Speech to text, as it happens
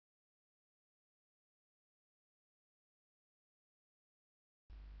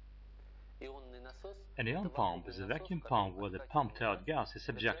An ion pump is a vacuum pump where the pumped out gas is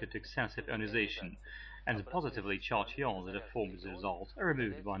subjected to extensive ionization, and the positively charged ions that are formed as a result are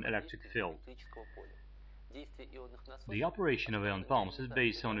removed by an electric field. The operation of ion pumps is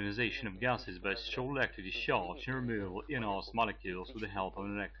based on ionization of gases by strong electric discharge and removal of ionized molecules with the help of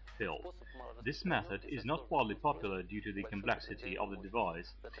an electric field. This method is not widely popular due to the complexity of the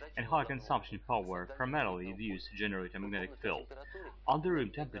device and high consumption power, primarily used to generate a magnetic field. Under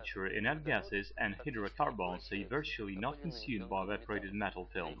room temperature, inert gases and hydrocarbons are virtually not consumed by evaporated metal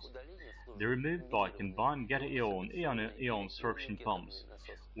films. They are removed by combined cation-ion ion-sorption pumps,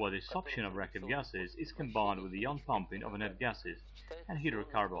 where the sorption of reactive gases is combined with the ion pumping of inert gases and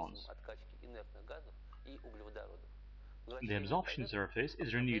hydrocarbons. The absorption surface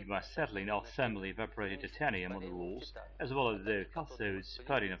is renewed by settling of semi-evaporated titanium on the walls, as well as the cathode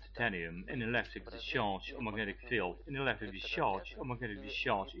sputtering of titanium in electric-discharge or magnetic field in electric-discharge or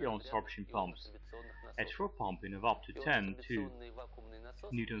magnetic-discharge ion-sorption pumps. At forepumping of up to 10 to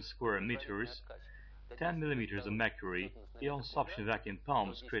Newton square meters, 10 mm of mercury, ion-sorption vacuum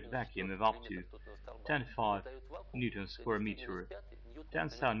pumps create vacuum of up to 10.5 Newton square meter,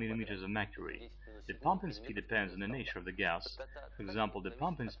 10,000 mm of mercury. The pumping speed depends on the nature of the gas. For example, the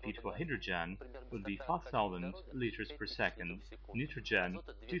pumping speed for hydrogen would be 5,000 liters per second, nitrogen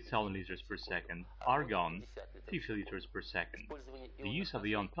 2,000 liters per second, argon 50 liters per second. The use of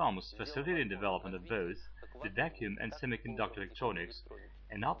ion pumps facilitated the development of both the vacuum and semiconductor electronics,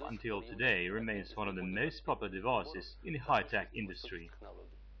 and up until today remains one of the most popular devices in the high-tech industry.